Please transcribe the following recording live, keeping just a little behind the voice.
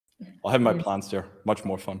I'll have my plans there. Much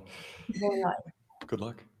more fun. Very nice. Good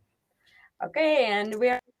luck. Okay, and we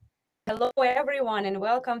are. Hello, everyone, and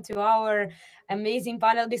welcome to our amazing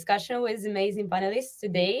panel discussion with amazing panelists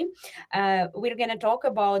today. We're going to talk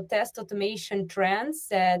about test automation trends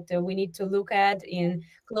that we need to look at in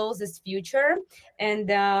closest future.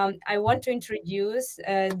 And I want to introduce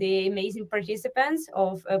the amazing participants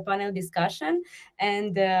of a panel discussion.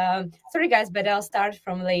 And sorry, guys, but I'll start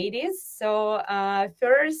from ladies. So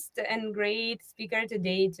first and great speaker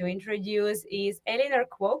today to introduce is Ellinor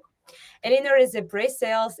Kwok. Ellinor is a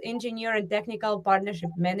pre-sales engineer and technical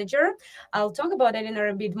partnership manager. I'll talk about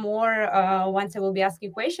Ellinor a bit more once I will be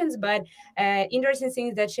asking questions, but interesting thing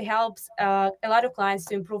is that she helps a lot of clients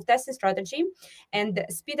to improve testing strategy and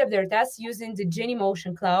speed up their tests using the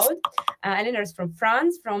Genymotion cloud. Ellinor is from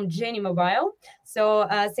France, from Genymobile. So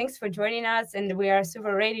thanks for joining us, and we are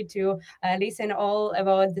super ready to listen all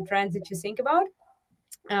about the trends that you think about.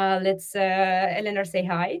 Let's Ellinor say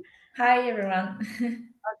hi. Hi, everyone.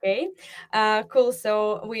 Okay, cool.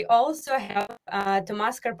 So we also have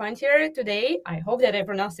Thomas Carpentier today. I hope that I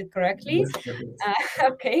pronounced it correctly.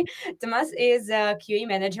 Okay, Thomas is a QA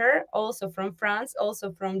manager, also from France,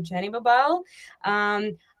 also from Genymobile.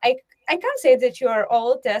 I can't say that you are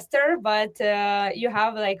all tester, but you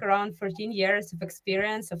have like around 14 years of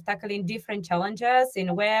experience of tackling different challenges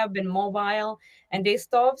in web and mobile and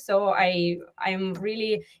desktop. So I'm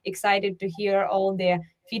really excited to hear all the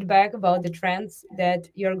feedback about the trends that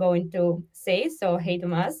you're going to say. So, hey,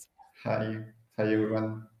 Thomas. Hi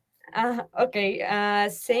everyone. Okay,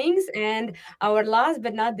 thanks. And our last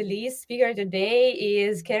but not the least speaker today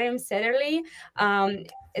is Kerim Satirli,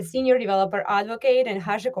 a senior developer advocate in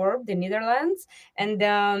HashiCorp, the Netherlands. And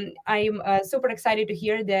I'm super excited to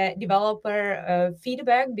hear the developer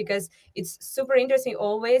feedback, because it's super interesting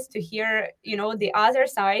always to hear, the other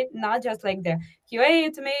side, not just like the QA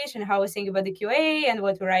automation, how we think about the QA and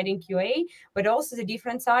what we write in QA, but also the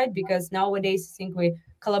different side, because nowadays I think we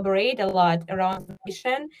collaborate a lot around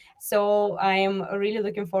automation. So I'm really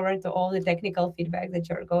looking forward to all the technical feedback that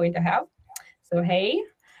you're going to have. So, hey.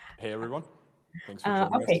 Hey, everyone. Thanks for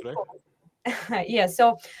joining us today. Cool. Yeah,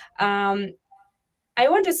 so I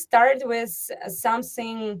want to start with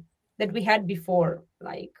something that we had before,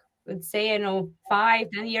 like, let's say,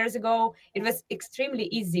 5-10 years ago. It was extremely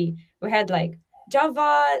easy. We had like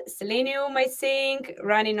Java, Selenium, I think,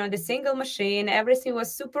 running on the single machine. Everything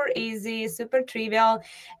was super easy, super trivial.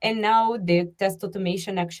 And now the test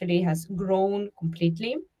automation actually has grown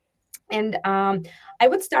completely. And I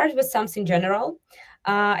would start with something general.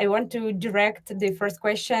 I want to direct the first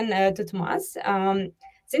question to Tomas.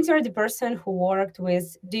 Since you're the person who worked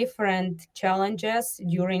with different challenges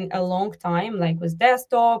during a long time, like with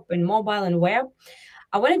desktop and mobile and web,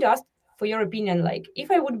 I wanted to ask for your opinion, like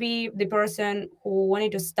if I would be the person who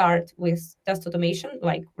wanted to start with test automation,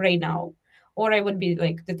 like right now, or I would be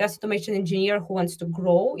like the test automation engineer who wants to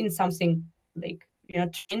grow in something like,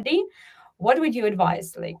 trendy, what would you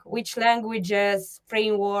advise? Like which languages,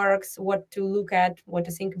 frameworks, what to look at, what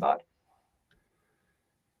to think about?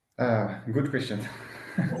 Good question.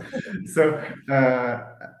 So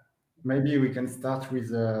maybe we can start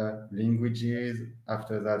with languages,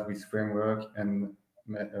 after that with framework, and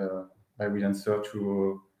I will answer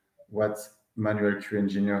to what manual QA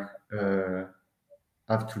engineer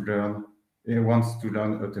have to learn, wants to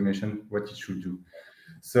learn automation, what it should do.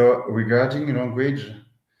 So regarding language,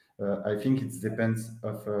 I think it depends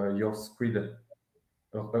of your skill,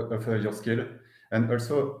 and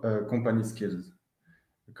also company skills.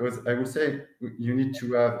 Because I would say you need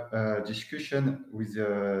to have a discussion with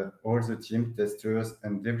all the team, testers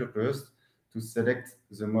and developers, to select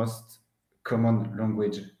the most common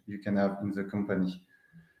language you can have in the company.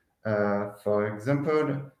 For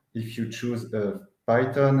example, if you choose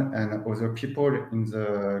Python and other people in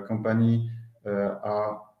the company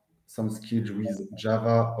are some skills with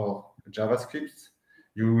Java or JavaScript,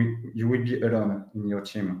 you will be alone in your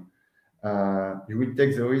team. You will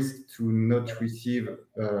take the risk to not receive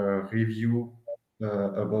a review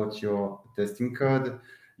about your testing code.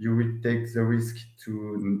 You will take the risk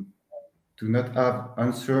to not have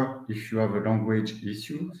answer if you have a language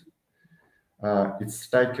issues.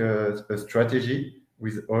 It's like a strategy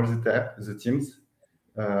with all the teams,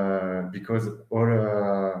 because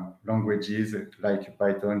all languages like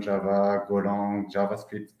Python, Java, Golang,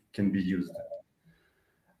 JavaScript can be used.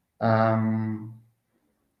 No,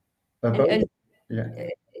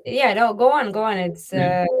 go on. It's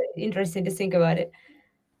interesting to think about it.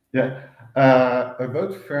 Yeah,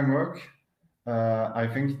 about framework, I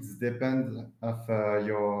think it depends of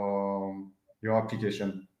your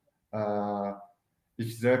application.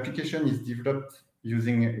 If the application is developed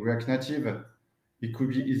using React Native, it could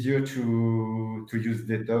be easier to use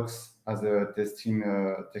Detox as a testing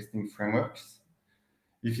framework.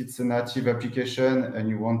 If it's a native application and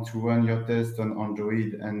you want to run your test on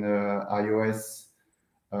Android and iOS,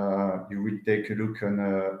 you will take a look on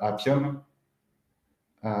Appium.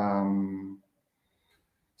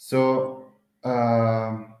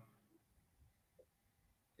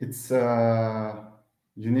 It's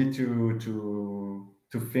you need to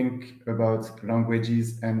think about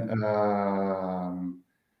languages and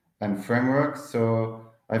frameworks. So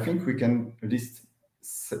I think we can list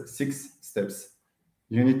 6 steps.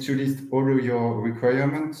 You need to list all of your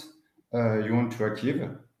requirements you want to achieve: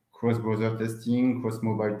 cross-browser testing,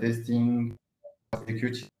 cross-mobile testing,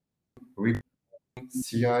 executing,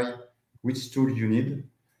 CI, which tool you need.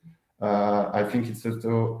 I think it's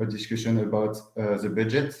also a discussion about the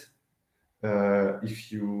budget.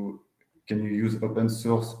 If you can use open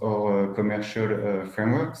source or commercial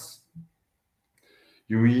frameworks.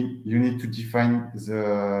 You need to define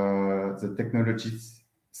the technology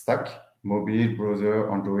stack: mobile,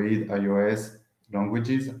 browser, Android, iOS,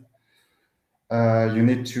 languages. You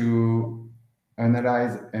need to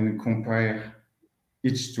analyze and compare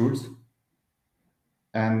each tool.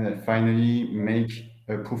 And finally, make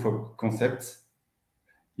a proof of concept.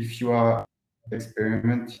 If you are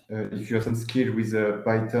if you have some skill with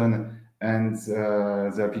Python and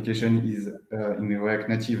the application is in React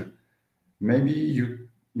Native, maybe you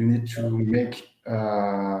need to make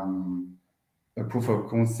a proof of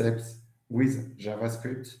concept with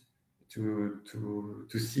JavaScript to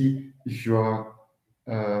see if you are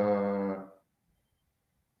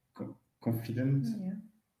confident.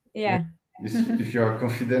 Yeah. If you are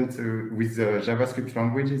confident with JavaScript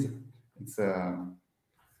languages, it's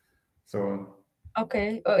so.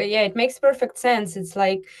 Okay. Yeah, it makes perfect sense. It's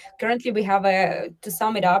like currently we have to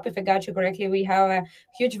sum it up, if I got you correctly, we have a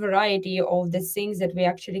huge variety of the things that we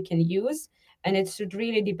actually can use. And it should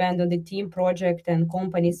really depend on the team, project, and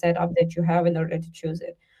company setup that you have in order to choose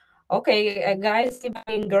it. Okay, guys,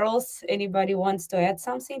 anybody, girls, anybody wants to add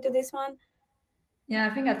something to this one? Yeah,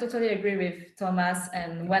 I think I totally agree with Thomas.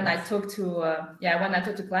 And when I talk to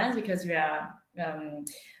clients, because we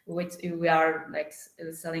are like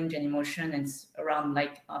selling Genymotion, it's around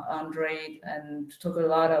like Android, and talk a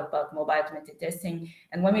lot about mobile automated testing.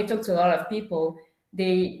 And when we talk to a lot of people,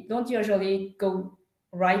 they don't usually go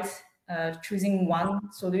right choosing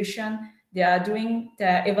one solution. They're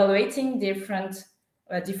evaluating different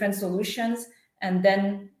solutions, and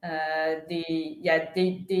then they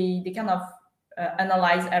kind of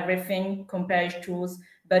analyze everything, compare tools,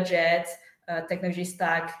 budget, technology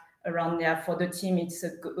stack around there. For the team, it's a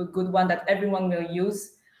good one that everyone will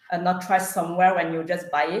use, and not try somewhere when you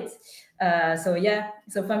just buy it. So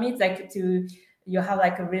for me, it's like you have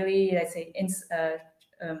like a really, let's say,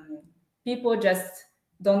 people just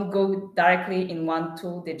don't go directly in one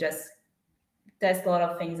tool. They just test a lot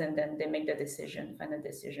of things and then they make the decision, final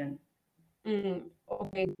decision.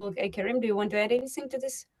 Okay, Kerim, do you want to add anything to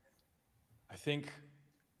this? I think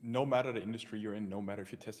no matter the industry you're in, no matter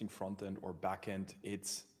if you're testing front end or back end,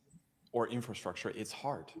 or infrastructure, it's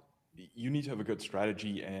hard. You need to have a good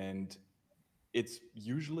strategy, and it's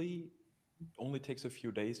usually only takes a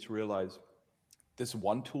few days to realize this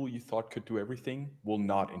one tool you thought could do everything will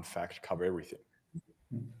not in fact cover everything.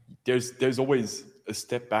 There's always a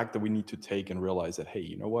step back that we need to take and realize that, hey,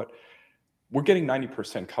 you know what? We're getting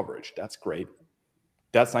 90% coverage. That's great.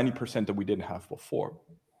 That's 90% that we didn't have before.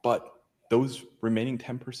 But those remaining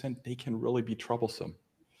 10%, they can really be troublesome.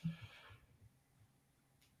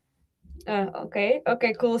 Okay,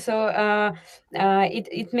 cool. So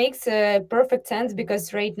it makes perfect sense,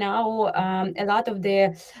 because right now a lot of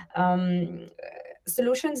the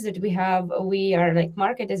solutions that we are like,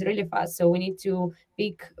 market is really fast, so we need to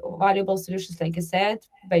pick valuable solutions, like I said,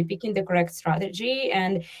 by picking the correct strategy.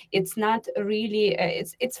 And it's not really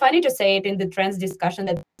it's funny to say it in the trends discussion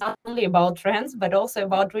that it's not only about trends but also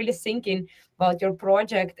about really thinking about your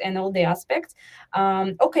project and all the aspects.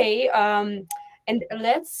 And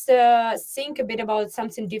let's think a bit about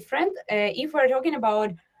something different. If we're talking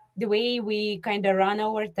about the way we kind of run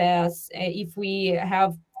our tests, if we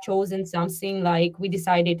have chosen something, like we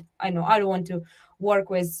decided, I don't want to work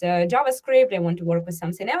with JavaScript, I want to work with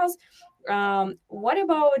something else. What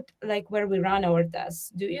about like where we run our tests?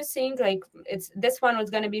 Do you think like this one was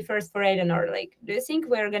going to be first for Ellinor? Like, do you think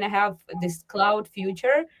we're going to have this cloud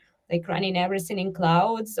future, like running everything in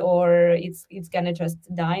clouds, or it's gonna just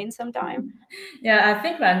die in some time? Yeah, I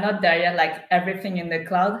think we're not there yet, like everything in the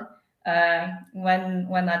cloud.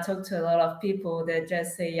 when I talk to a lot of people, they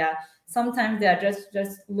just say, yeah, sometimes they are just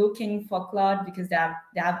looking for cloud because they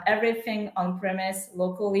have everything on premise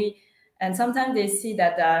locally, and sometimes they see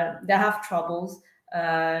that they have troubles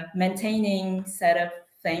maintaining setup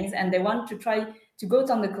things, and they want to try to go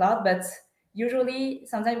on the cloud. But usually,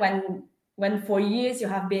 sometimes when for years you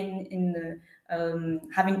have been in the,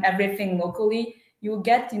 having everything locally, you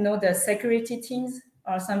get the security teams,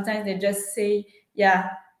 or sometimes they just say, yeah,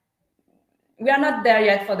 we are not there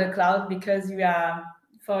yet for the cloud because we are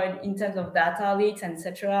in terms of data leaks and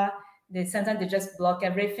etc. Sometimes they just block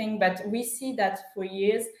everything. But we see that for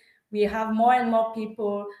years we have more and more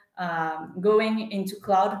people going into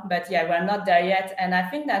cloud. But yeah, we're not there yet. And I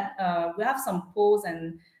think that we have some polls,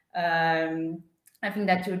 and I think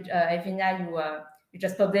that Yevheniia, you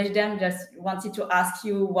just published them. Just wanted to ask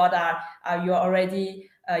you, what are you already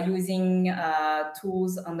using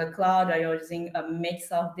tools on the cloud? Are you using a mix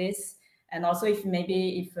of this? And also, if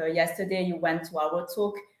yesterday you went to our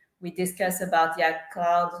talk, we discussed about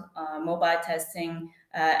cloud mobile testing,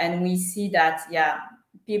 and we see that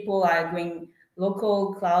people are doing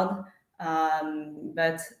local cloud,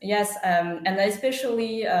 but yes, and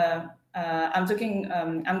especially I'm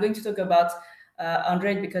going to talk about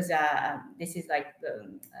Android because this is like the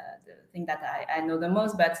thing that I know the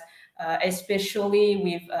most, but especially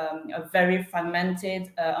with a very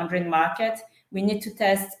fragmented Android market, we need to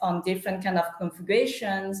test on different kind of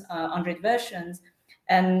configurations, Android versions.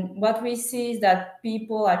 And what we see is that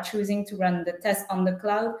people are choosing to run the test on the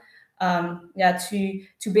cloud,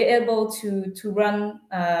 to be able to run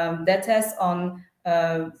their tests on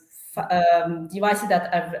devices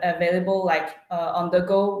that are available on the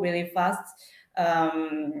go really fast,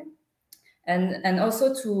 and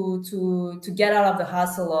also to get out of the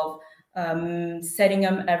hassle of setting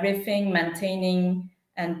up everything, maintaining,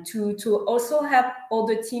 and to also help all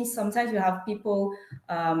the teams. Sometimes we have people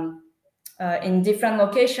in different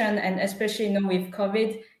locations, and especially with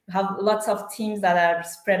COVID, you have lots of teams that are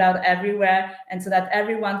spread out everywhere, and so that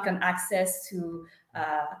everyone can access to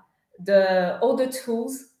all the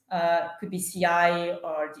tools, could be CI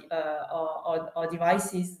or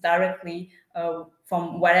devices directly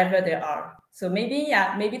from wherever they are. So maybe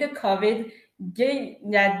the COVID did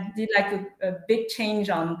like a big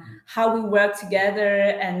change on how we work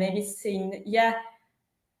together, and maybe saying,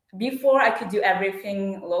 before I could do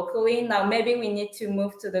everything locally. Now maybe we need to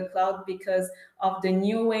move to the cloud because of the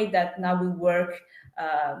new way that now we work.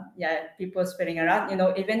 People spreading around.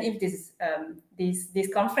 Even if this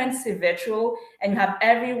conference is virtual, and you have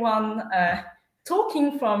everyone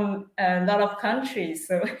talking from a lot of countries,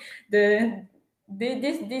 so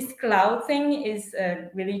this cloud thing is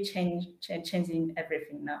really changing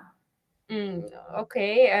everything now.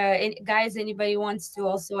 Okay, guys, anybody wants to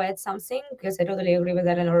also add something? Because I totally agree with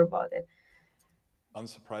Ellinor about it.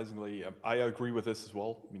 Unsurprisingly, I agree with this as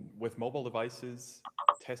well. I mean, with mobile devices,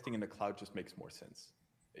 testing in the cloud just makes more sense.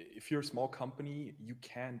 If you're a small company, you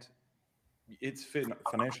can't, it's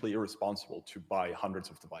financially irresponsible to buy hundreds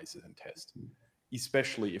of devices and test,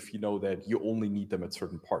 especially if you know that you only need them at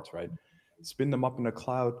certain parts, right? Spin them up in the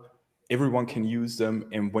cloud, everyone can use them,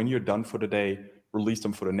 and when you're done for the day, release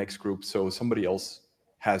them for the next group, so somebody else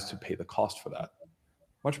has to pay the cost for that.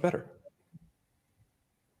 Much better.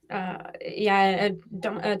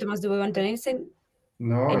 Thomas, do we want to anything?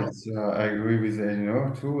 No, I agree with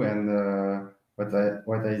Ellinor too, and what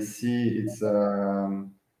I see, it's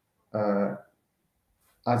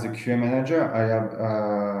as a QA manager,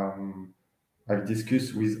 I've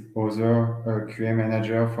discussed with other QA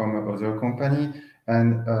manager from other company,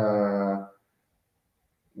 and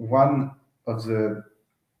one of the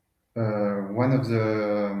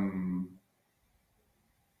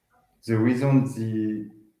reasons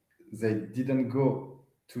they didn't go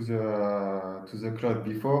to the cloud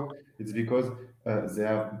before, it's because they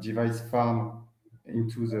have device farm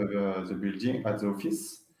into the building at the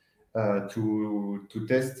office to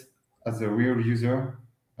test as a real user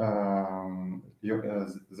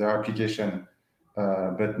their application.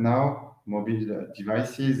 But now mobile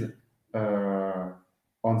devices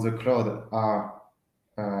on the cloud are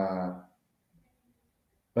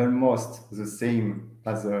almost the same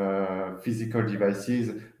as physical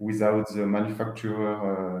devices without the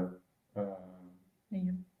manufacturer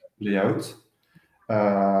layout.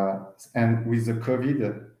 And with the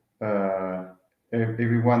COVID,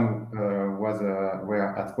 everyone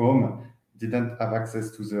were at home, didn't have access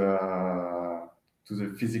to the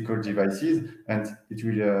physical devices, and it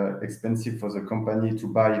will expensive for the company to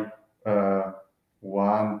buy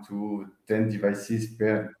 1 to 10 devices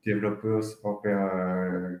per developers or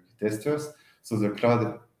per testers. So the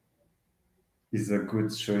cloud is a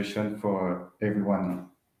good solution for everyone.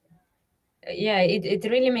 Yeah, it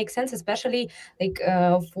really makes sense, especially like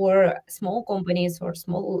for small companies or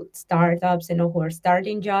small startups, who are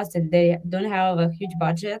starting just and they don't have a huge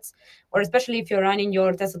budgets, or especially if you're running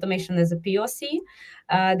your test automation as a POC,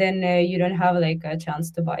 then you don't have like a chance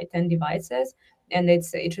to buy 10 devices, and it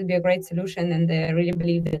should be a great solution. And I really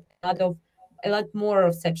believe that a lot more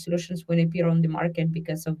of such solutions will appear on the market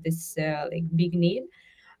because of this like big need.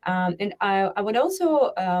 And I would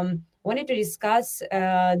also wanted to discuss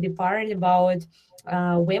the part about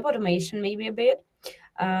web automation maybe a bit,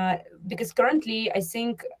 because currently I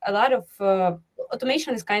think a lot of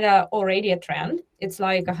automation is kind of already a trend. It's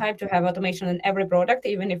like a hype to have automation in every product,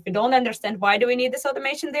 even if we don't understand why do we need this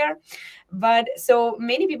automation there. But so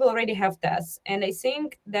many people already have tests, and I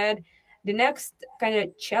think that the next kind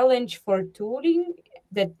of challenge for tooling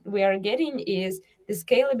that we are getting is the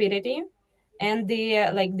scalability and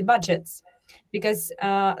the budgets, because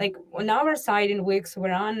like on our side in Wix we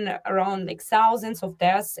run around like thousands of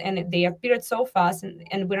tests and they appeared so fast,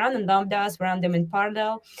 and we run in lambdas, we run them in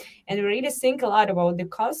parallel, and we really think a lot about the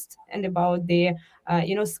cost and about the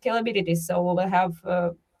scalability. So we'll have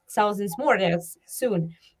thousands more tests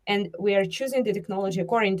soon, and we are choosing the technology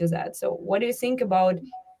according to that. So what do you think about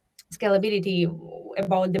scalability,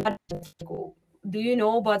 about the budget? Do you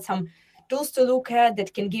know about some tools to look at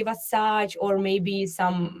that can give us such, or maybe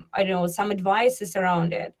some, I don't know, some advices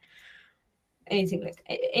around it? Anything like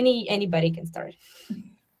anybody can start.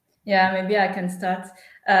 Yeah, maybe I can start.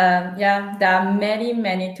 Yeah, there are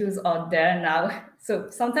many tools out there now. So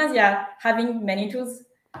sometimes, yeah, having many tools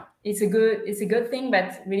is a good thing,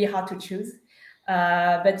 but really hard to choose.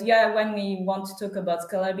 But yeah, when we want to talk about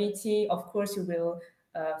scalability, of course, you will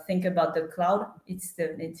think about the cloud. I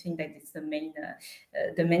think that it's the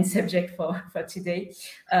main subject for today.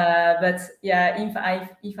 But yeah,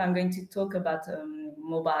 if I'm going to talk about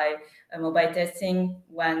mobile testing,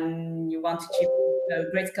 when you want to achieve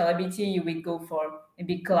great scalability, you will go for a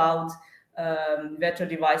big cloud, virtual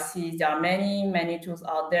devices. There are many tools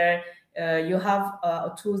out there. You have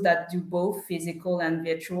tools that do both physical and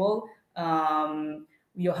virtual.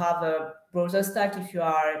 You have a browser stack if you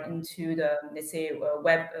are into the, let's say,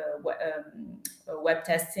 web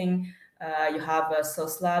testing. You have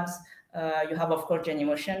Source Labs. You have, of course,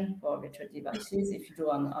 Genymotion for virtual devices if you do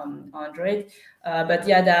on Android. But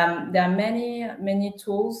yeah, there are many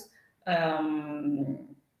tools. Yeah,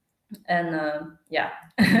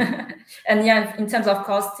 and yeah, in terms of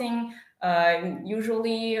costing,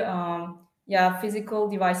 usually, yeah, physical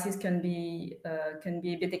devices can be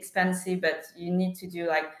a bit expensive, but you need to do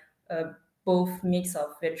like both mix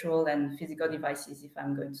of virtual and physical devices if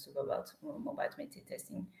I'm going to talk about mobile automated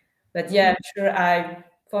testing. But yeah, sure,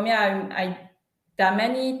 for me, there are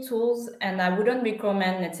many tools, and I wouldn't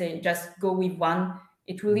recommend, let's say, just go with one.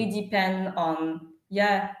 It really depends on,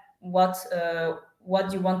 yeah, what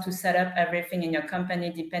you want to set up everything in your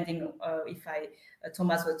company, depending if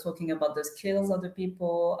Thomas was talking about the skills of the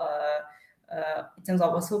people, in terms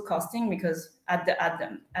of also costing, because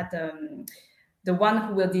the one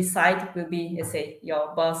who will decide will be, let's say,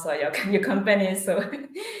 your boss or your company. So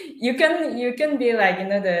you can be like,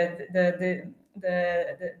 the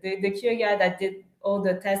QA guy that did all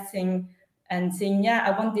the testing and saying, yeah,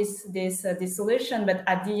 I want this solution, but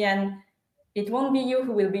at the end, it won't be you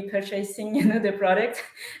who will be purchasing, the product.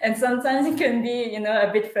 And sometimes it can be, a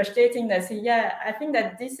bit frustrating that say, yeah, I think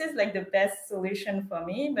that this is like the best solution for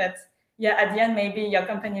me, but yeah, at the end, maybe your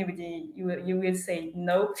company you will say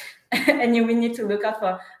no, and you will need to look out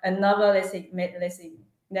for another, let's say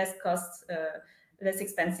less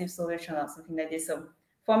expensive solution or something like this. So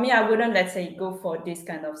for me, I wouldn't, let's say, go for this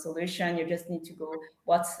kind of solution. You just need to go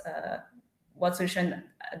what solution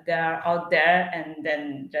there are out there, and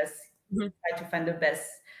then just try to find the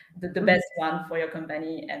best one for your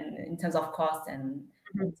company, and in terms of cost and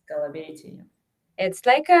scalability. It's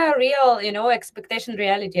like a real, expectation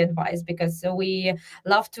reality advice, because we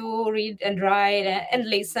love to read and write and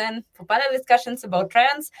listen for panel discussions about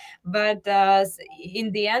trends. But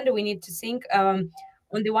in the end, we need to think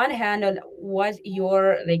on the one hand on what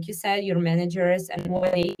like you said, your managers and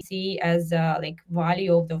what they see as like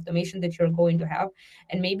value of the automation that you're going to have.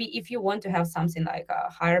 And maybe if you want to have something like a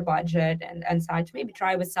higher budget and such, maybe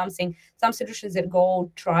try with some solutions that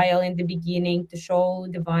go trial in the beginning to show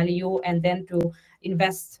the value, and then to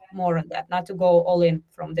invest more on that, not to go all in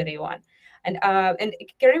from the day one. And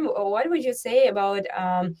Kerim, what would you say about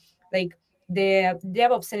like the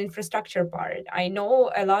DevOps and infrastructure part? I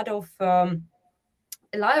know a lot of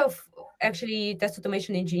actually test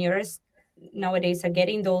automation engineers nowadays are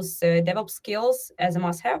getting those DevOps skills as a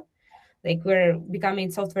must-have. like we're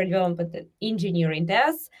becoming software development engineering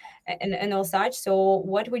tests and all such. So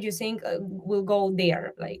what would you think will go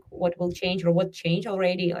there? Like what will change or what changed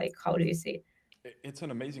already? Like how do you see it? It's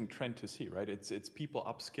an amazing trend to see, right? It's people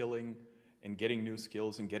upskilling and getting new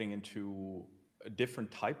skills and getting into a different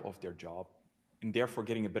type of their job, and therefore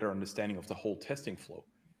getting a better understanding of the whole testing flow.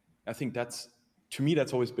 I think that's, to me,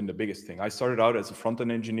 that's always been the biggest thing. I started out as a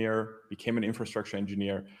front-end engineer, became an infrastructure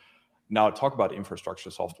engineer. Now I talk about infrastructure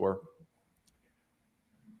software.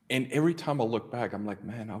 And every time I look back, I'm like,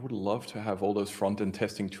 man, I would love to have all those front-end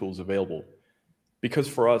testing tools available. Because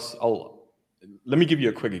for us, let me give you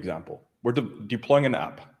a quick example. We're deploying an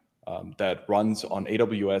app that runs on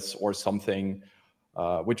AWS or something,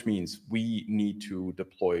 which means we need to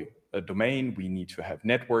deploy a domain, we need to have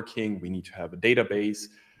networking, we need to have a database,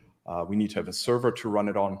 we need to have a server to run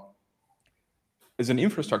it on. As an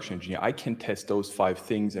infrastructure engineer, I can test those 5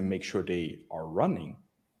 things and make sure they are running,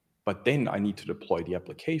 but then I need to deploy the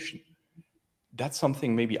application. That's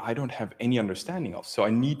something maybe I don't have any understanding of. So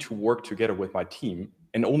I need to work together with my team,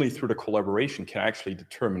 and only through the collaboration can I actually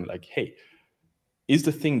determine, like, hey, is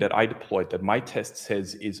the thing that I deployed that my test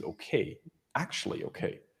says is okay, actually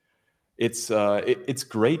okay? It's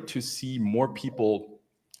great to see more people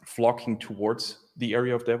flocking towards the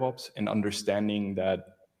area of DevOps and understanding that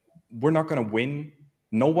we're not going to win.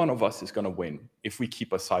 No one of us is going to win if we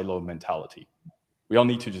keep a silo mentality. We all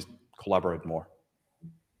need to just collaborate more.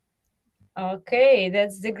 Okay,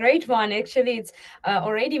 that's the great one. Actually, it's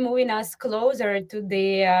already moving us closer to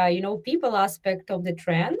the people aspect of the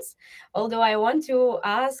trends. Although I want to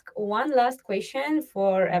ask one last question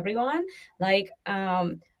for everyone. Like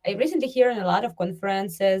I recently hear in a lot of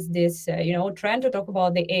conferences this trend to talk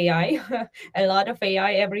about the AI. A lot of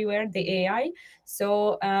AI everywhere. The AI.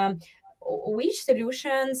 So which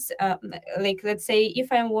solutions, like let's say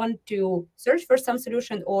if I want to search for some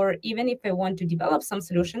solution, or even if I want to develop some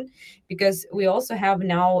solution, because we also have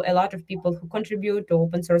now a lot of people who contribute to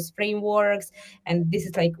open source frameworks, and this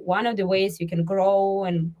is like one of the ways you can grow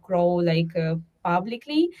like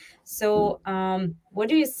publicly. So what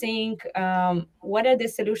do you think, what are the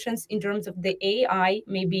solutions in terms of the AI,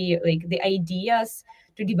 maybe like the ideas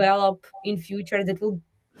to develop in future that will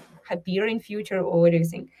appear in future, or what do you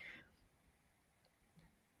think?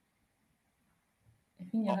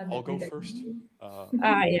 I'll go first.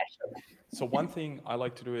 Yeah, sure. So one thing I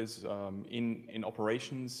like to do is in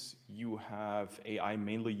operations, you have AI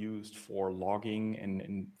mainly used for logging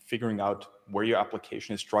and figuring out where your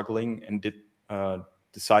application is struggling and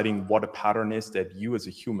deciding what a pattern is that you as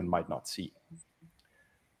a human might not see.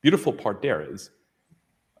 Beautiful part there is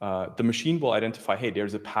the machine will identify, hey,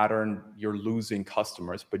 there's a pattern, you're losing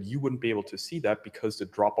customers, but you wouldn't be able to see that because the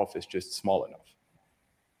drop-off is just small enough.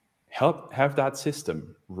 Have that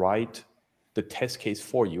system write the test case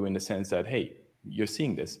for you in the sense that, hey, you're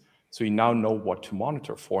seeing this, so you now know what to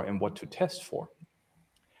monitor for and what to test for.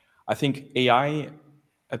 I think AI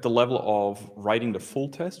at the level of writing the full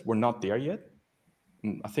test, we're not there yet.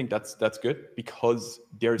 And I think that's good, because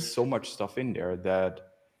there's so much stuff in there that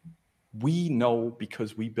we know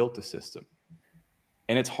because we built the system.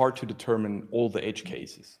 And it's hard to determine all the edge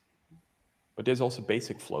cases. But there's also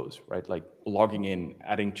basic flows, right? Like logging in,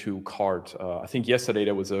 adding to cart. I think yesterday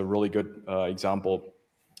there was a really good example.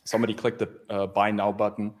 Somebody clicked the buy now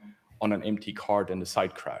button on an empty cart and the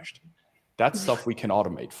site crashed. That's stuff we can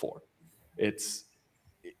automate for. It's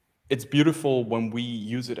beautiful when we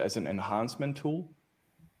use it as an enhancement tool,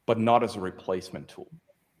 but not as a replacement tool.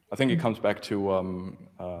 I think it comes back to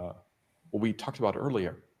what we talked about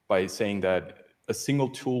earlier by saying that a single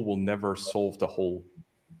tool will never solve the whole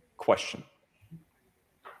question.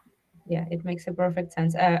 Yeah, it makes a perfect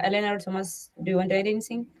sense. Ellinor, Thomas, do you want to add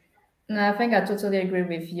anything? No, I think I totally agree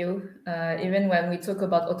with you. Even when we talk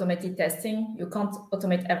about automated testing, you can't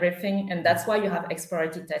automate everything, and that's why you have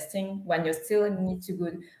exploratory testing, when you still need to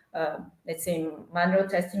go, let's say, manual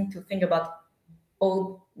testing, to think about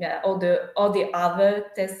all the other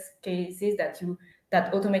test cases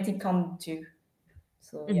that automated can't do.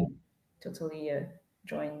 So yeah, totally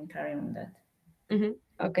join Kerim on that.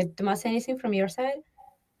 Okay, Thomas, anything from your side?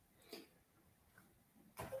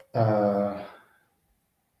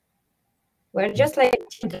 We're just like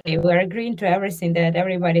we're agreeing to everything that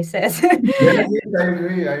everybody says. Yes, I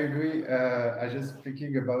agree. I just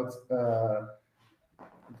thinking about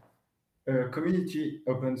community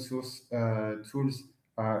open source tools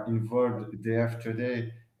are involved day after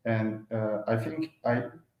day, and I think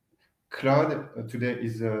cloud today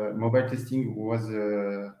is mobile testing was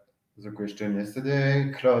the question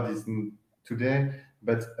yesterday. Cloud is today,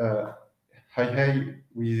 but AI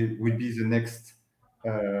will be the next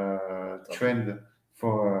trend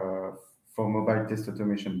for for mobile test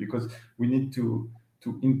automation, because we need to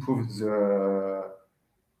improve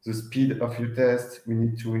the speed of your test. We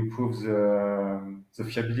need to improve the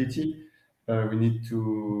fiability. We need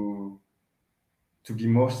to be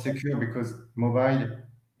more secure, because mobile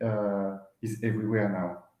is everywhere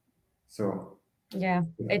now. So yeah,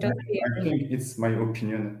 I totally I think it's my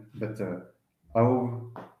opinion, but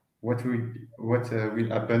what will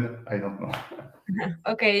happen, I don't know.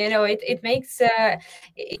 Okay, it makes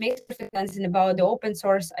perfect sense. And about the open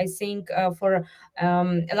source, I think for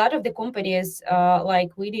a lot of the companies,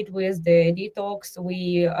 like we did with the detox,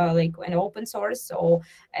 we like an open source. So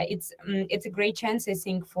it's a great chance, I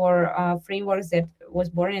think, for frameworks that was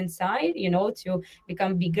born inside, to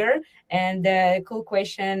become bigger. And cool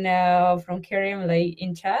question from Kerim, like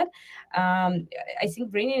in chat. I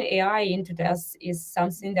think bringing AI into this is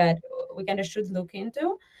something that we kind of should look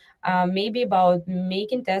into. Maybe about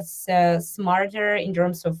making tests smarter in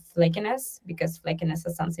terms of flakiness, because flakiness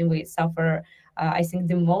is something we suffer, I think,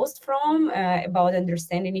 the most from, about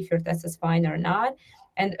understanding if your test is fine or not.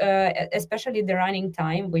 And especially the running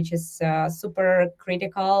time, which is super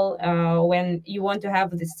critical when you want to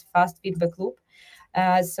have this fast feedback loop.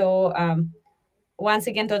 So once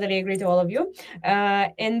again, totally agree to all of you.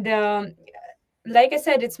 And like I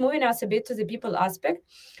said, it's moving us a bit to the people aspect.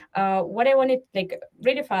 What I wanted, like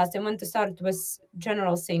really fast, I want to start with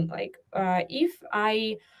general thing. Like if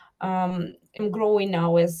I am growing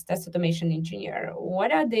now as test automation engineer,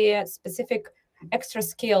 what are the specific extra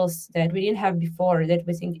skills that we didn't have before that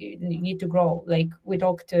we think you need to grow? Like we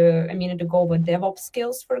talked a minute ago about DevOps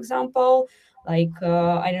skills, for example. Like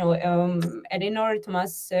I don't know, Ellinor,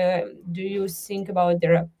 Thomas, do you think about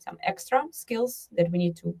there are some extra skills that we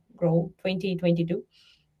need to grow 2022?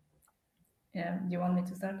 Yeah, do you want me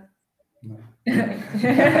to start? No.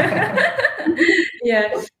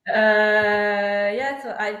 Yeah.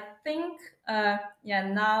 So I think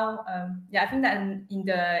now I think that in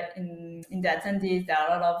the attendees there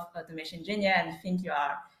are a lot of automation engineers, and I think you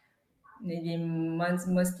are maybe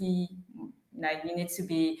mostly like you need to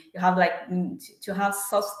be, you have like to have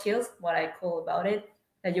soft skills, what I call about it,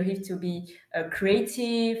 that you have to be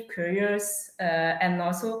creative, curious, and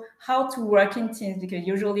also how to work in teams, because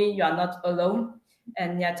usually you are not alone.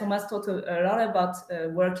 And Thomas talked a lot about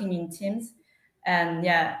working in teams. And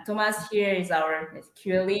Thomas here is our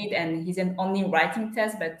QA lead, and he's not only writing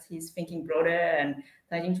tests, but he's thinking broader and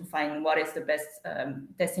trying to find what is the best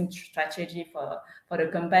testing strategy for the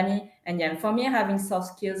company. And for me, having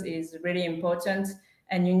soft skills is really important,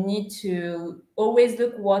 and you need to always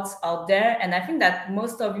look what's out there. And I think that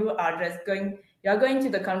most of you are just going to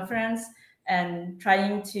the conference and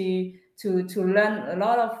trying to learn a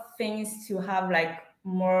lot of things, to have like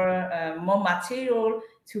more material,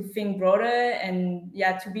 to think broader, and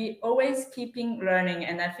to be always keeping learning.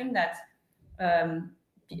 And I think that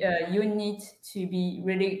you need to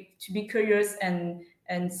be curious and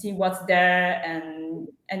see what's there, and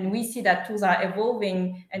we see that tools are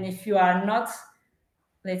evolving, and if you are not,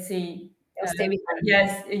 let's say, stay behind.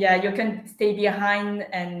 yes, you can stay behind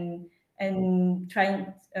and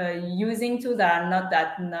trying using tools that are not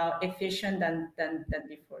that now efficient than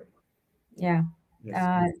before. Yeah.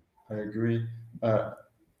 Yes, I agree. I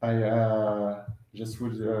just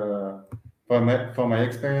would, for my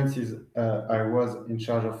experiences, I was in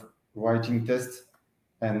charge of writing tests,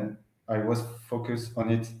 and I was focused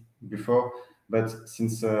on it before. But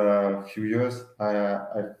since a few years,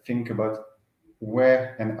 I think about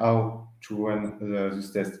where and how to run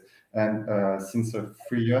this test. And since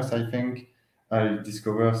 3 years, I think, I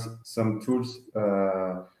discovered some tools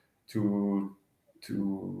to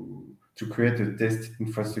create a test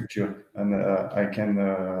infrastructure. And I can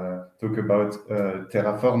talk about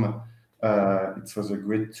Terraform. It was a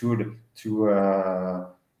great tool to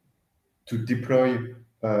deploy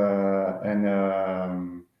and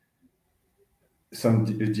some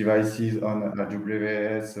devices on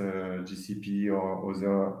AWS, GCP, or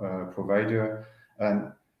other provider.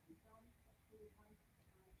 And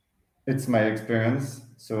it's my experience.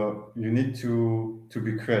 So you need to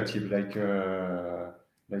be creative, like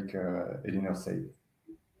Ellinor said.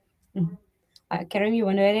 Kerim, you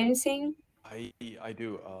want to add anything? I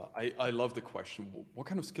do. I love the question. What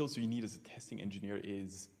kind of skills do you need as a testing engineer?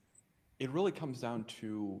 It really comes down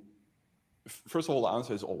to, first of all, the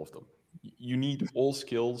answer is all of them. You need all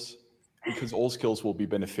skills, because all skills will be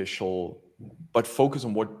beneficial, but focus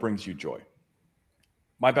on what brings you joy.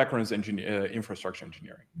 My background is infrastructure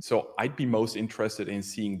engineering. So I'd be most interested in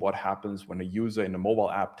seeing what happens when a user in a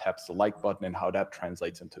mobile app taps the like button and how that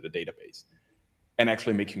translates into the database, and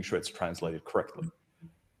actually making sure it's translated correctly.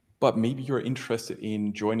 but maybe you're interested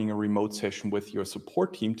in joining a remote session with your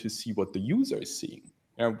support team to see what the user is seeing.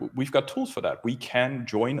 We've got tools for that. We can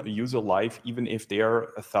join a user live even if they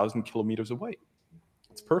are 1,000 kilometers away.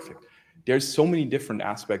 It's perfect. There's so many different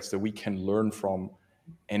aspects that we can learn from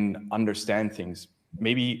and understand things.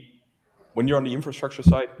 Maybe when you're on the infrastructure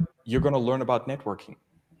side, you're going to learn about networking.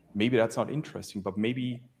 Maybe that's not interesting, but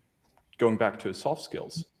maybe going back to soft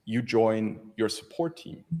skills, you join your support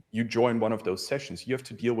team, you join one of those sessions, you have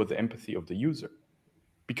to deal with the empathy of the user.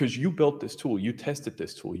 Because you built this tool, you tested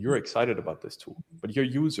this tool, you're excited about this tool, but your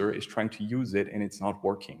user is trying to use it and it's not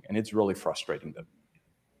working, and it's really frustrating them.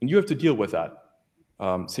 And you have to deal with that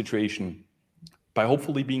situation by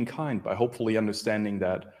hopefully being kind, by hopefully understanding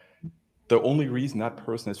that the only reason that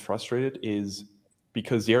person is frustrated is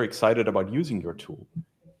because they're excited about using your tool,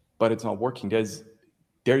 but it's not working.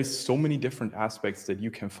 There is so many different aspects that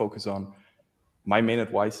you can focus on. My main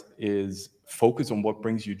advice is focus on what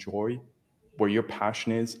brings you joy, where your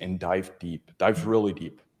passion is, and dive deep, dive really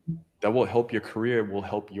deep. That will help your career, will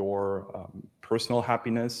help your personal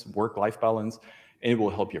happiness, work-life balance, and it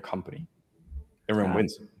will help your company. Everyone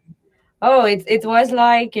wins. Oh, it was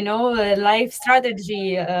like, you know, a life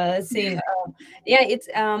strategy thing. Yeah, it's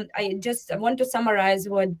I just want to summarize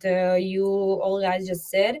what you all guys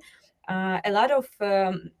just said. A lot of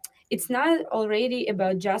it's not already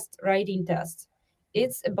about just writing tests.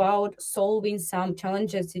 It's about solving some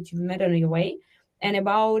challenges that you've met on your way, and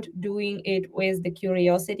about doing it with the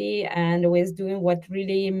curiosity and with doing what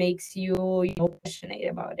really makes you, you know, passionate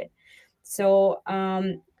about it. So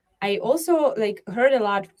I also like heard a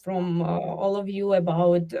lot from all of you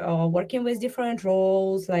about working with different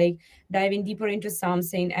roles, like diving deeper into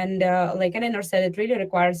something. And like Ellinor said, it really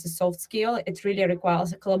requires a soft skill. It really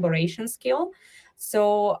requires a collaboration skill.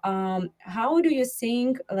 So how do you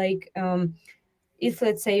think, like, if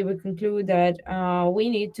let's say we conclude that we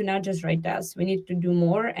need to not just write tests, we need to do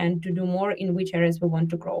more, and to do more in which areas we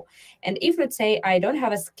want to grow. And if let's say I don't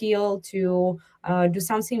have a skill to do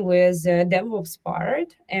something with DevOps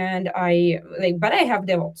part, and but I have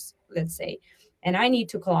DevOps, let's say, and I need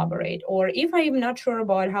to collaborate, or if I'm not sure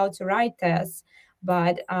about how to write tests,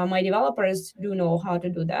 but my developers do know how to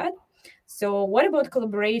do that. So what about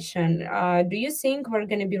collaboration? Do you think we're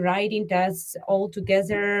going to be writing tests all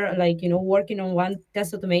together, like, you know, working on one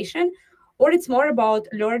test automation? Or it's more about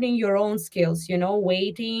learning your own skills, you know,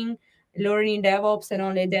 waiting, learning DevOps, and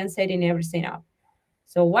only then setting everything up?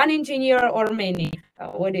 So one engineer or many?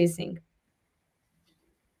 What do you think?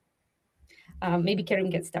 Maybe Kerim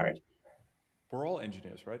gets started. We're all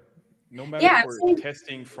engineers, right? No matter if we're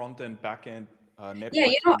testing front end, back end, networking. Yeah,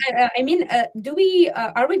 you know, I mean, do we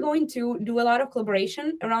are we going to do a lot of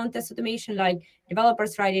collaboration around test automation, like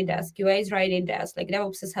developers writing tests, QAs writing tests, like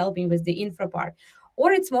DevOps is helping with the infra part?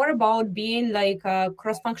 Or it's more about being like a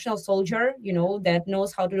cross-functional soldier, you know, that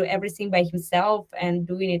knows how to do everything by himself and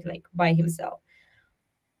doing it like by himself?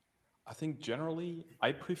 I think generally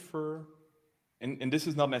I prefer, and this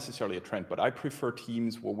is not necessarily a trend, but I prefer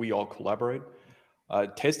teams where we all collaborate.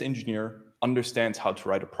 Test engineer understands how to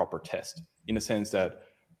write a proper test, in a sense that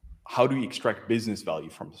how do you extract business value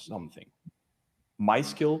from something? My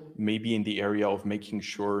skill may be in the area of making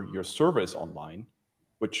sure your server is online,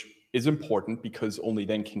 which is important because only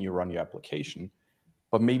then can you run your application.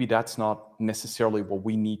 But maybe that's not necessarily what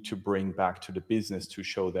we need to bring back to the business to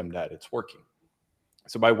show them that it's working.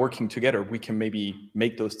 So by working together, we can maybe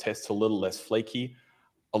make those tests a little less flaky,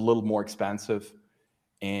 a little more expansive.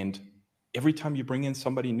 And every time you bring in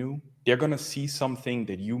somebody new, they're going to see something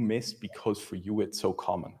that you missed because for you, it's so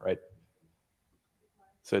common, right?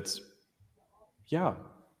 So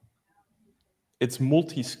it's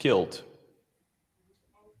multi-skilled.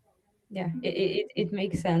 Yeah, it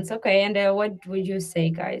makes sense. Okay, and what would you say,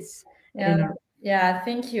 guys? Yeah,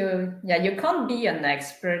 thank you. Yeah, you can't be an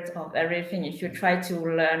expert of everything. If you try to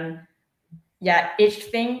learn, each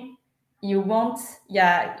thing, you won't,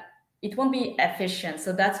 it won't be efficient.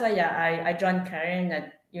 So that's why, I joined Kerim,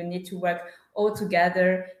 that you need to work all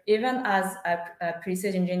together. Even as a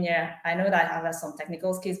pre-sales engineer, I know that I have some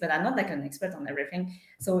technical skills, but I'm not like an expert on everything.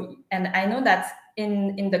 So, and I know that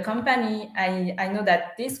in the company, I know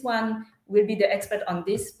that this one will be the expert on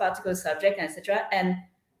this particular subject, etc. And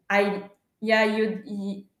you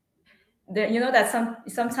know that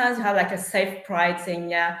sometimes you have like a safe pride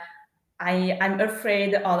saying, I'm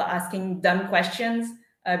afraid of asking dumb questions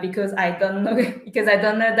because I don't know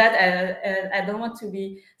that, and I don't want to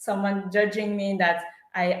be someone judging me that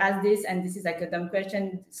I ask this and this is like a dumb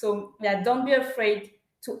question. So don't be afraid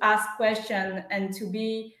to ask questions and to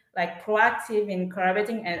be like proactive in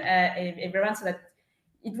collaborating and everyone, so that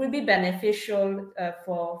it will be beneficial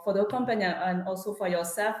for the company and also for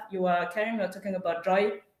yourself. Kerim, you're talking about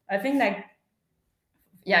joy. I think like,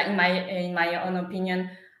 yeah, in my own opinion,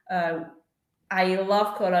 I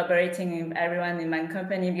love collaborating with everyone in my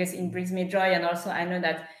company because it brings me joy, and also I know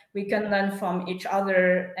that we can learn from each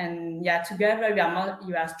other, and yeah, together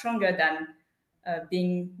we are stronger than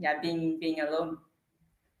being alone.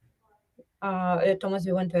 Thomas,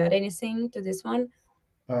 you want to add anything to this one?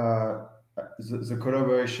 The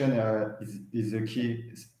collaboration is the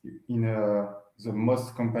key in the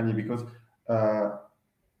most company, because a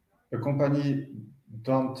company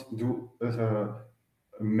don't do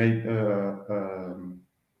make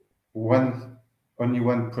only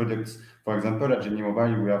one product. For example, at Genie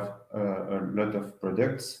Mobile, we have a lot of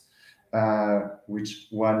products, which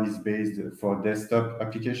one is based for desktop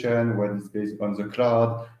application, one is based on the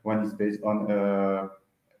cloud, one is based on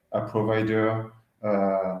a provider,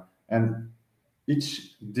 and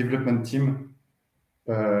each development team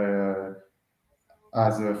has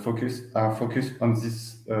a focus on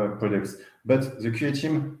these products. But the QA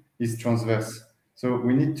team is transverse, so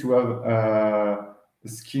we need to have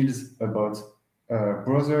skills about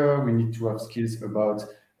browser. We need to have skills about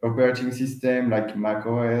operating system like Mac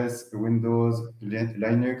OS, Windows,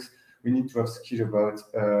 Linux. We need to have skills about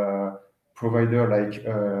provider like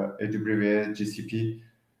AWS, GCP.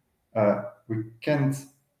 We can't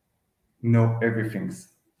know everything.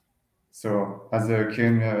 So as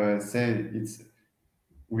Kerim said,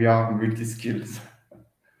 we are multi-skills.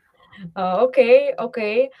 Okay.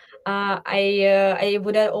 I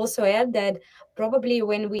would also add that probably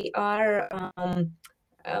when we are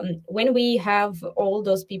when we have all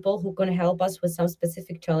those people who can help us with some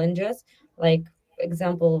specific challenges, like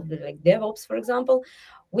example like DevOps, for example,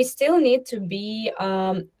 we still need to be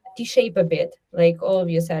T-shape a bit, like all of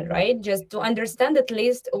you said, right? Just to understand at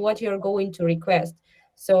least what you're going to request.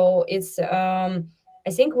 So it's I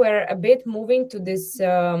think we're a bit moving to this.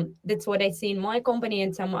 That's what I see in my company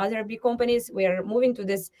and some other big companies. We're moving to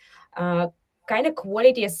this kind of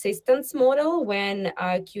quality assistance model when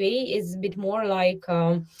QA is a bit more like,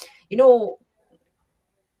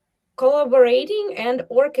 collaborating and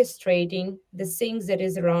orchestrating the things that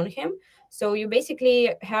is around him. So you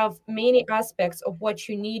basically have many aspects of what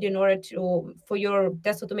you need in order for your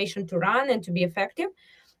test automation to run and to be effective.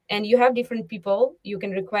 And you have different people you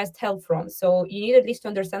can request help from. So you need at least to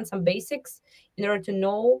understand some basics in order to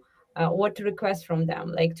know what to request from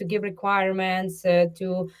them, like to give requirements,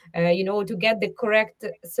 to get the correct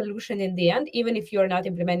solution in the end, even if you're not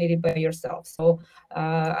implementing it by yourself. So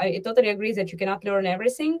I totally agree that you cannot learn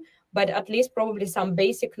everything, but at least probably some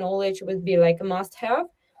basic knowledge would be like a must-have,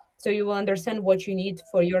 so you will understand what you need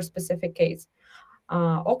for your specific case.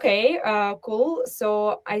 Okay, cool.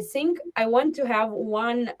 So I think I want to have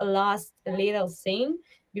one last little thing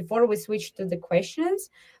before we switch to the questions.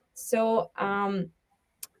 So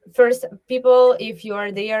first, people, if you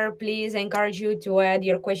are there, please, I encourage you to add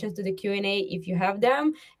your questions to the Q&A if you have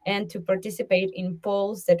them, and to participate in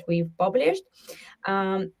polls that we've published.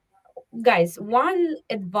 Guys, one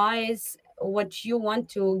advice, what you want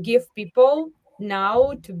to give people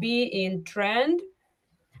now to be in trend,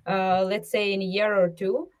 let's say in a year or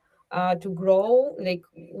two, to grow, like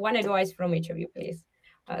one advice from each of you, please.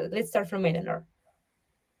 Let's start from Ellinor.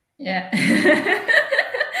 Yeah.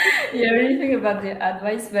 Yeah, really think about the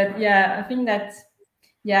advice, but yeah, I think that,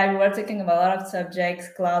 yeah, we were talking about a lot of subjects,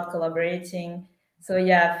 cloud, collaborating. So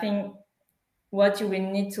yeah, I think what you will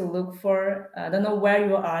need to look for, I don't know where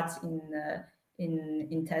you are at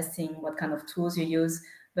in testing, what kind of tools you use,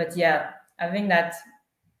 but yeah, I think that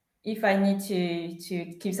if I need to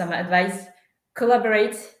give some advice,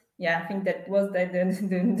 collaborate. Yeah, I think that was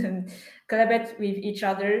the collaborate with each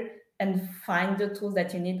other and find the tools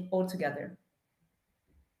that you need all together.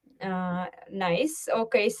 Nice.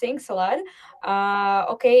 Okay, thanks a lot.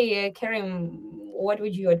 Okay, Kerim, what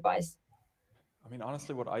would you advise? I mean,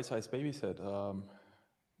 honestly, what Ice Ice Baby said,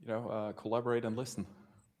 collaborate and listen.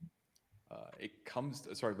 It comes,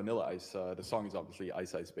 Vanilla Ice, the song is obviously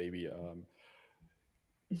Ice Ice Baby.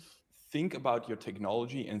 Think about your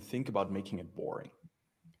technology and think about making it boring.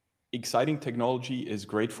 Exciting technology is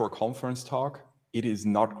great for a conference talk. It is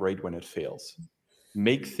not great when it fails.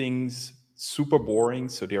 Make things super boring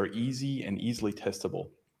so they're easy and easily testable.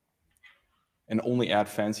 And only add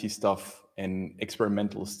fancy stuff and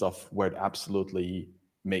experimental stuff where it absolutely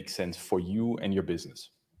makes sense for you and your business.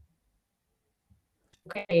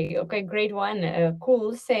 Okay, great one.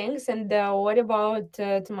 Cool, thanks. And what about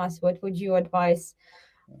Tomas? What would you advise?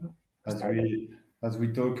 As we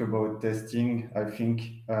talk about testing, I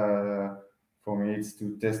think for me it's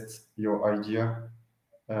to test your idea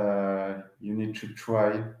you need to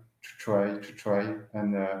try,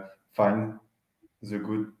 and find the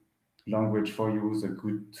good language for you, the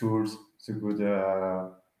good tools, the good,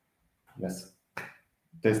 yes,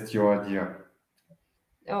 test your idea.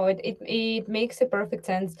 Oh, it makes a perfect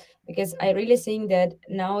sense, because I really think that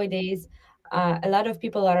nowadays a lot of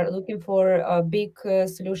people are looking for big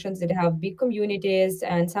solutions that have big communities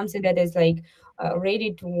and something that is like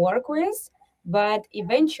ready to work with. But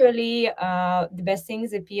eventually, the best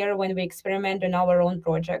things appear when we experiment on our own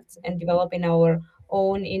projects and developing our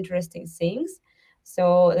own interesting things.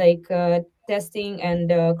 So, like testing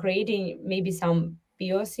and creating maybe some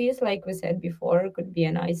POCs, like we said before, could be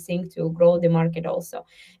a nice thing to grow the market also,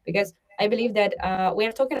 because I believe that we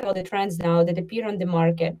are talking about the trends now that appear on the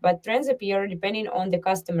market, but trends appear depending on the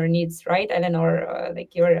customer needs, right, Ellinor?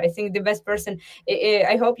 Like you're, I think, the best person.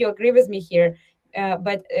 I hope you agree with me here.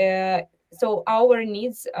 But so our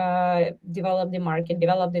needs develop the market,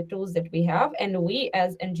 develop the tools that we have, and we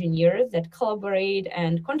as engineers that collaborate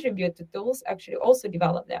and contribute to tools actually also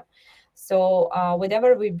develop them. So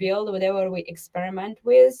whatever we build, whatever we experiment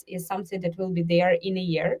with is something that will be there in a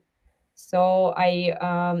year. So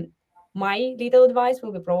my little advice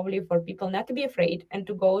will be probably for people not to be afraid and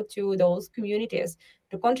to go to those communities,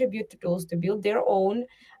 to contribute to tools, to build their own,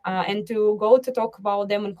 and to go to talk about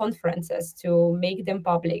them in conferences, to make them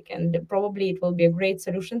public. And probably it will be a great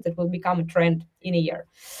solution that will become a trend in a year.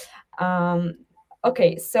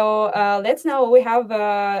 Okay, so let's now, we have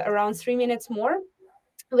around 3 minutes more.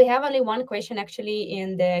 We have only one question actually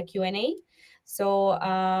in the Q&A. So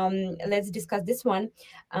let's discuss this one.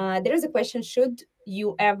 There is a question: should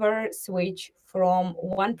you ever switch from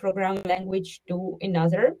one programming language to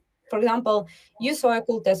another? For example, you saw a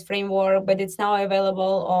cool test framework, but it's now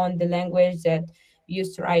available on the language that you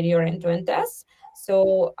used to write your end-to-end tests.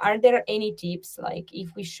 So are there any tips, like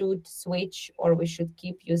if we should switch or we should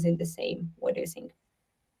keep using the same? What do you think?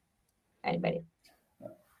 Anybody?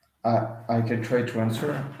 I can try to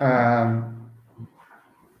answer.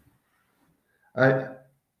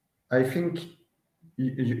 I think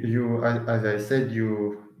you, as I said,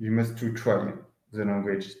 you must to try the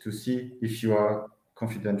language to see if you are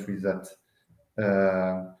confident with that.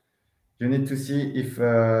 You need to see if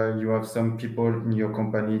you have some people in your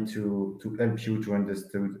company to help you to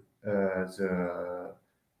understand the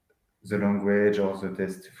language or the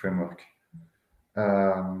test framework.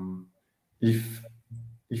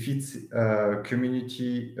 If it's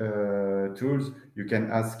community tools, you can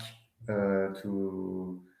ask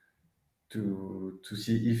to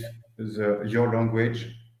see if your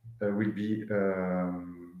language will be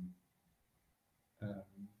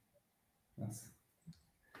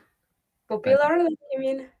Popular, you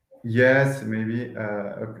mean? Yes, maybe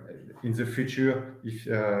in the future, if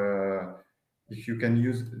you can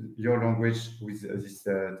use your language with these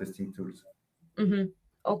testing tools. Mm-hmm.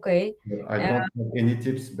 Okay. I don't have any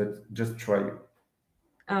tips, but just try.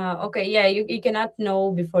 Okay, yeah, you cannot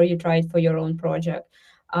know before you try it for your own project.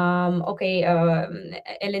 Okay,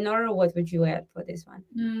 Ellinor, what would you add for this one?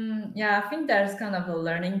 Yeah, I think there's kind of a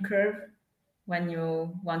learning curve when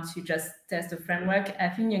you want to just test a framework. I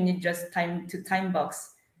think you need just time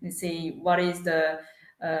box and say what is the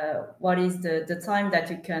time that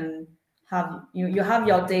you can have. You have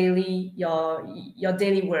your daily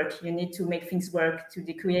work. You need to make things work to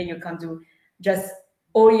the QA. You can do just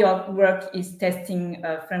all your work is testing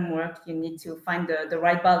a framework. You need to find the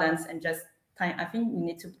right balance and just time. I think you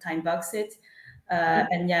need to time box it.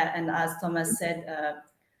 And yeah, and as Thomas said,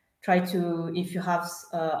 try to, if you have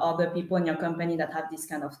other people in your company that have this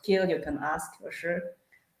kind of skill, you can ask for sure.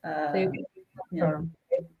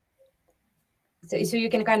 So you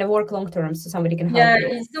can kind of work long term, so somebody can help you.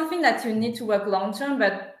 Yeah, it's something that you need to work long term,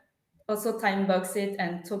 but also time box it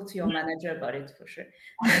and talk to your manager about it for sure.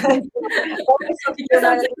 Because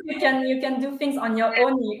sometimes you can do things on your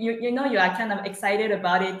own. You know, you are kind of excited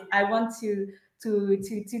about it. I want to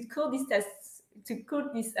code this test, to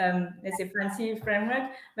code this let's say fancy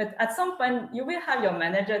framework, but at some point you will have your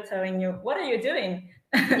manager telling you, what are you doing?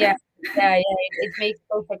 Yeah, it makes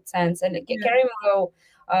perfect sense. And Kerim,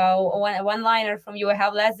 one liner from you. I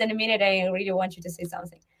have less than a minute. I really want you to say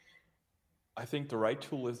something. I think the right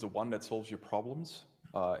tool is the one that solves your problems.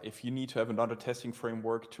 If you need to have another testing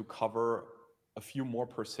framework to cover a few more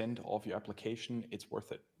 % of your application, it's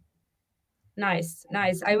worth it. Nice.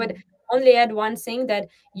 I would only add one thing, that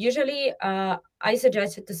usually I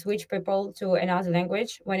suggested to switch people to another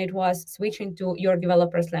language when it was switching to your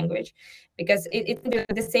developer's language, because it's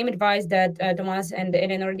the same advice that Thomas and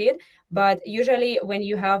Ellinor did. But usually when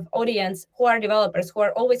you have audience who are developers, who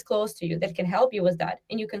are always close to you, that can help you with that,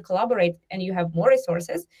 and you can collaborate and you have more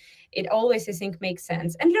resources, it always, I think, makes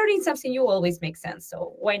sense. And learning something new always makes sense.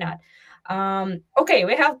 So why not? Okay,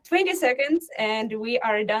 we have 20 seconds and we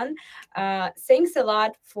are done. Thanks a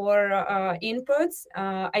lot for inputs.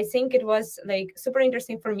 I think it was like super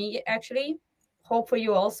interesting for me, actually. Hope for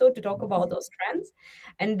you also to talk about those trends.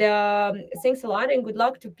 And thanks a lot and good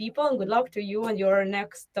luck to people and good luck to you and your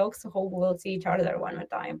next talks. Hope we'll see each other one more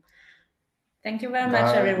time. Thank you very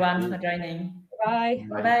much, everyone, for joining. Bye.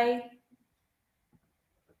 Bye.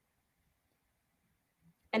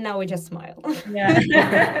 And now we just smile.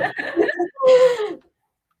 Yeah.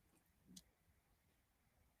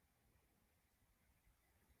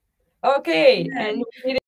 Okay, and we